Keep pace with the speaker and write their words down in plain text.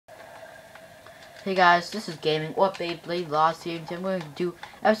Hey guys, this is Gaming or Beyblade Lost here, and today I'm going to do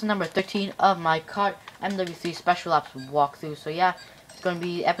episode number 13 of my Duty MW3 Special Ops walkthrough. So yeah, it's going to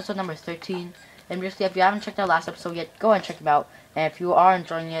be episode number 13. And basically, if you haven't checked out last episode yet, go ahead and check it out. And if you are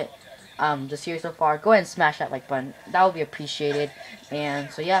enjoying it, the series so far, go ahead and smash that like button. That would be appreciated.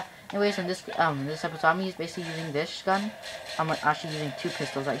 And so yeah, anyways, in this episode, I'm basically using this gun. I'm actually using two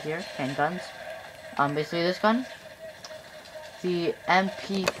pistols right here, handguns. Basically this gun. The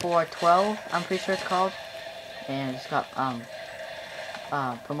MP412, I'm pretty sure it's called, and it's got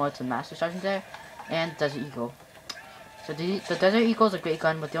promoted to Master Sergeant there, and Desert Eagle. So the Desert Eagle is a great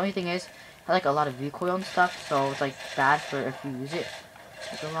gun, but the only thing is, I like a lot of recoil and stuff, so it's like bad for if you use it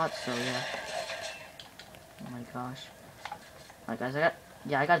like a lot. So yeah. Oh my gosh. Alright guys,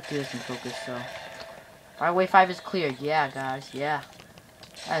 I gotta do this in focus. So, alright, wave 5 is clear. Yeah guys, yeah,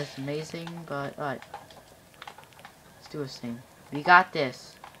 that is amazing. But alright, let's do this thing. We got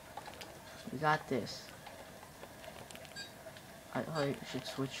this. We got this. I should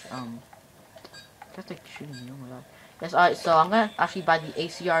switch, that's like shooting me, oh my god. Yes, alright, so I'm gonna actually buy the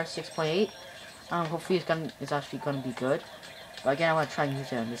ACR 6.8. Hopefully it's actually gonna be good. But again, I'm gonna try and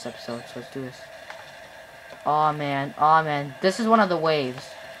use it in this episode, so let's do this. Oh man, this is one of the waves.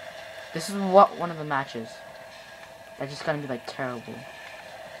 This is one of the matches. That's just gonna be like terrible.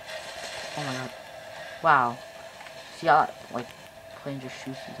 Oh my god. Wow. See how, like, plane just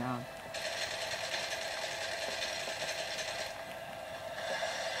shoots you down.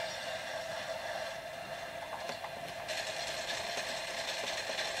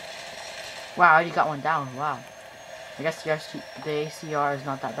 Wow, I already got one down. Wow. I guess the ACR is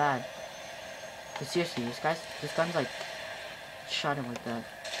not that bad. But seriously, this gun's like, shot him like that.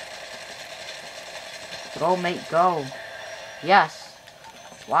 Go, mate, go. Yes.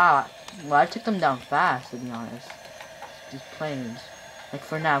 Wow. Well, I took them down fast, to be honest. These planes. Like,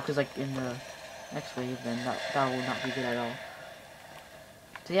 for now, because, like, in the next wave, then that will not be good at all.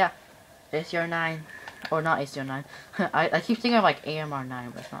 So, yeah. ACR 9. Or not ACR 9. I keep thinking of, like, AMR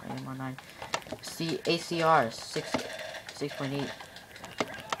 9, but it's not AMR 9. It's the ACR 6.8.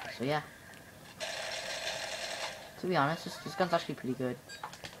 So, yeah. To be honest, this gun's actually pretty good.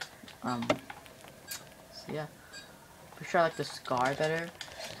 So, yeah. For sure I like the Scar better.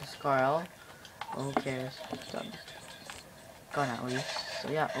 The Scar L. Oh, who cares? Gun at least. So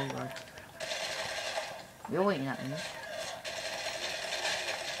yeah, oh god. You're waiting at me.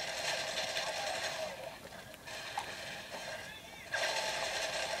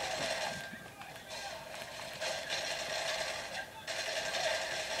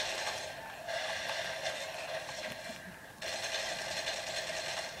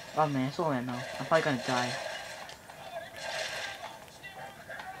 Oh man, it's all right now. I'm probably gonna die.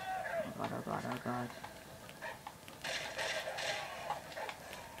 Oh god, oh god, oh god.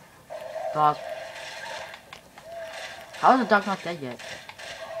 Dog. How is the dog not dead yet?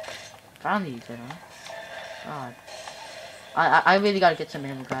 Finally he's dead, huh? God. I really gotta get some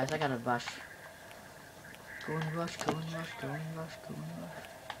ammo, guys. I gotta rush. Go and rush, go and rush, go and rush, go and rush.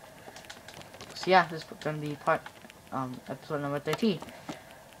 So yeah, this is gonna be episode number 13.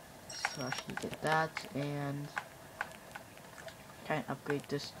 So actually get that, and try and upgrade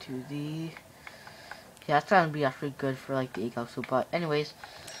this to the... Yeah, that's gonna be actually good for like the Eagle suit, but anyways,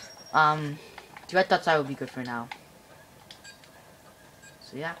 the red dot side will be good for now.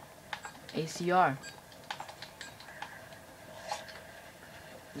 So yeah, ACR.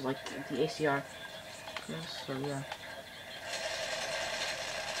 It's like the ACR. Yes, so yeah.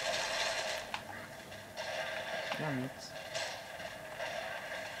 Yeah, mates.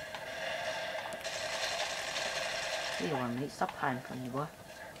 Here you are, mate. Stop hiding from me, boy.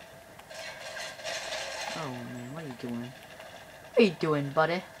 Oh man, what are you doing? What are you doing,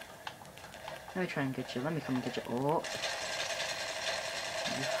 buddy? Let me try and get you. Let me come and get you. Oh.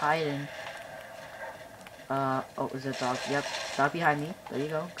 You're hiding. Oh, is it a dog? Yep. Dog behind me. There you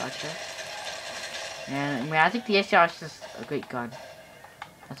go. Gotcha. And, I mean, I think the ACR is just a great gun.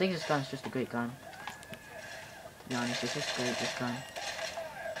 I think this gun's just a great gun. To be honest, it's just great, this gun.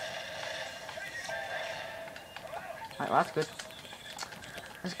 Alright, well, that's good.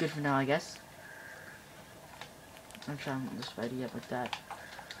 That's good for now, I guess. I'm trying to just ready up like that.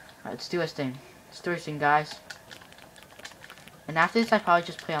 Alright, let's do this thing. Let's do this thing, guys. And after this, I probably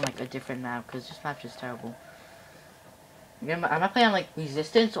just play on like a different map, because this map's just terrible. I'm not playing on like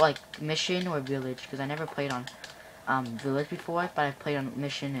Resistance or like Mission or Village, because I never played on Village before, but I've played on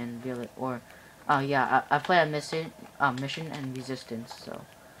Mission and Village, or yeah, I played on Mission and Resistance. So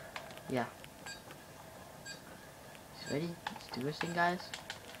yeah. Ready? Let's do this thing, guys.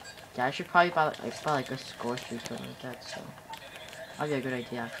 Yeah, I should probably buy like a score streak or something like that. So that'd be a good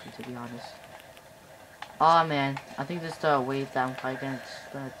idea, actually, to be honest. Oh man, I think this is the wave that I'm probably gonna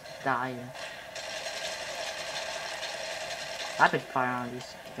die. Rapid fire on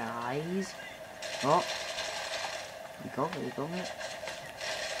these guys. Oh, there you go, mate.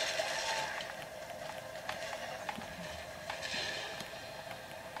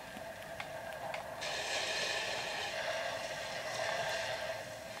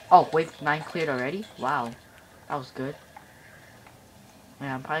 Oh, wave 9 cleared already? Wow, that was good.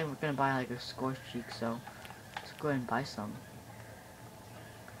 Yeah, I'm probably gonna buy like a score streak, so let's go ahead and buy some.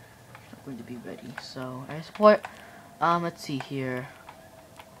 I'm going to be ready. So I support. Let's see here.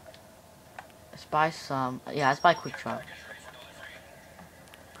 Let's buy some. Yeah, let's buy quick draw.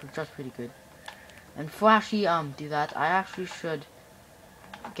 Quick draw's pretty good. And before I actually do that, I actually should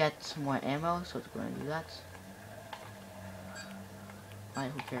get some more ammo. So let's go ahead and do that.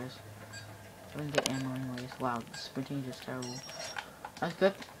 Alright, who cares? I'm gonna get ammo anyways. Wow, the sprinting is just terrible. That's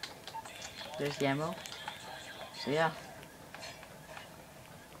good. There's the ammo. So yeah.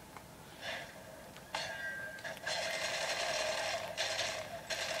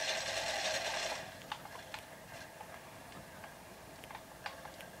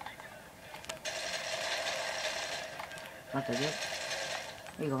 Not that good.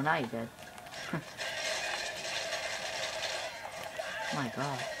 There you go, now you're dead. My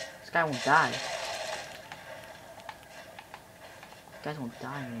god. This guy won't die. These guys won't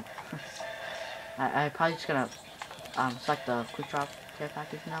die, mate. I probably just gonna select the quick drop care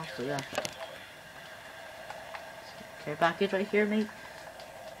package now, so yeah. Care package right here, mate.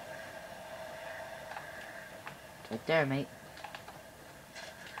 It's right there, mate.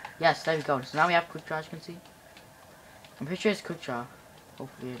 Yes, there we go. So now we have quick draw, as you can see. I'm pretty sure it's quick draw.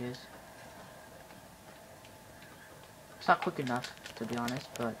 Hopefully it is. It's not quick enough, to be honest,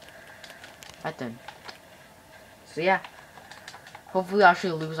 but right then. So yeah. Hopefully I'll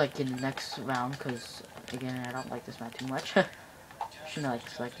actually lose like in the next round, because again I don't like this map too much. Shouldn't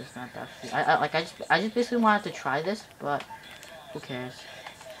like this map actually. I just basically wanted to try this, but who cares?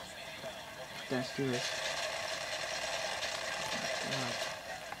 Let's do this.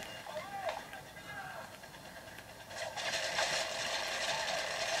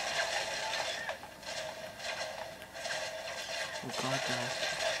 Oh god, guys.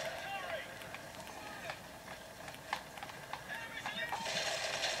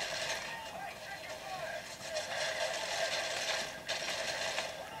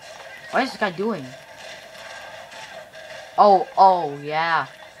 What is this guy doing? Oh, yeah.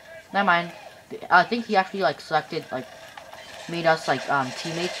 Never mind. I think he actually, like, selected, like, made us, like,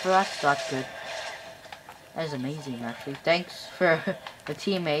 teammates for us, so that's good. That is amazing, actually. Thanks for the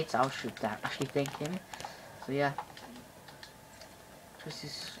teammates. I'll shoot that. Actually, thank him. So, yeah. Let's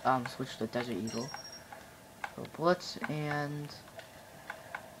just, switch to Desert Eagle. So, bullets, and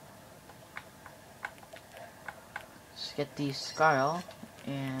just get the Scarl.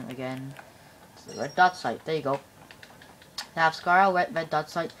 And again, it's the red dot sight. There you go. Now I have Scarl, red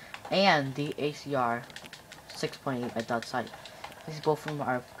dot sight, and the ACR 6.8 red dot sight. These both of them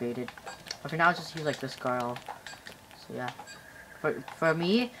are upgraded. But for now, I'll just use like the Scarl. So yeah. For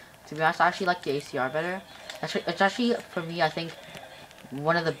me, to be honest, I actually like the ACR better. It's actually for me, I think,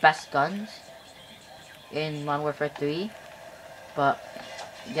 one of the best guns in Modern Warfare 3. But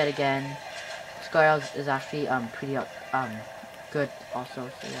yet again, Scarl is actually pretty good also,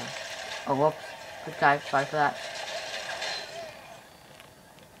 so yeah. Oh, whoops. Good guy, sorry for that.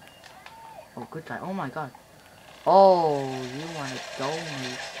 Oh, good guy. Oh my god. Oh, you wanna go,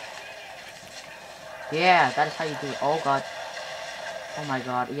 mate. Yeah, that is how you do it. Oh god. Oh my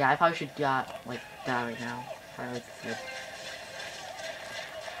god. Yeah, I probably should die right now. Probably should.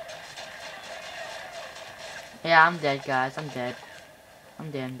 Yeah, I'm dead, guys. I'm dead. I'm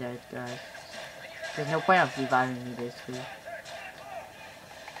damn dead, guys. There's no point of reviving me, basically.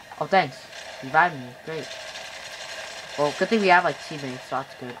 Oh, thanks. Revive me. Great. Well, good thing we have, like, teammates, so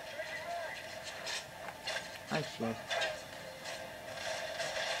that's good. Nice shield.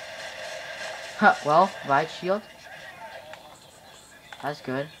 Huh, well, right shield. That's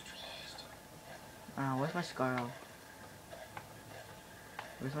good. Where's my Scarl?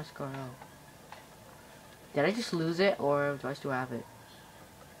 Where's my Scarl? Did I just lose it, or do I still have it?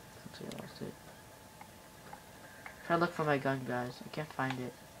 Looks like I lost it. Try to look for my gun, guys. I can't find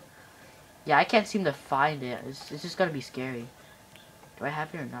it. Yeah, I can't seem to find it. It's just gonna be scary. Do I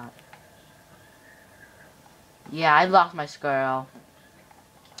have it or not? Yeah, I lost my Scarl.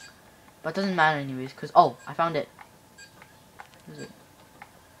 But it doesn't matter anyways, because... Oh, I found it. Where is it?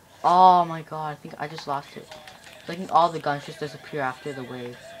 Oh my god, I think I just lost it. I think all the guns just disappear after the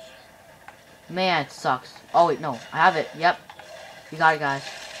wave. Man, it sucks. Oh wait, no. I have it. Yep. You got it, guys.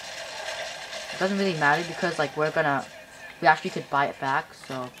 doesn't really matter because like we actually could buy it back,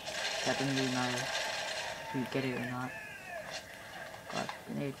 so that doesn't really matter if we get it or not. God,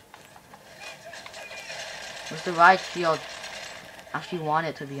 grenade. Where's the riot shield? I actually want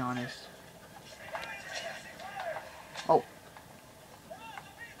it, to be honest. Oh.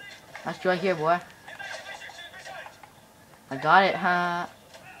 That's right here, boy. I got it, huh?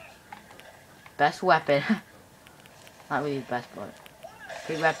 Best weapon. Not really the best, but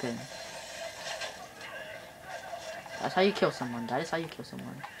great weapon. That's how you kill someone. That is how you kill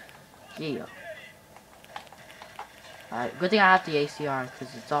someone. Yeah. Alright, good thing I have the ACR,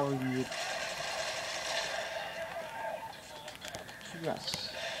 because it's all we need. Yes.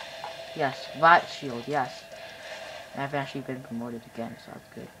 Yes, riot shield, yes. I've actually been promoted again, so that's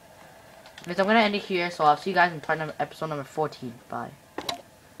good. Okay, so I'm gonna end it here, so I'll see you guys in episode number 14. Bye.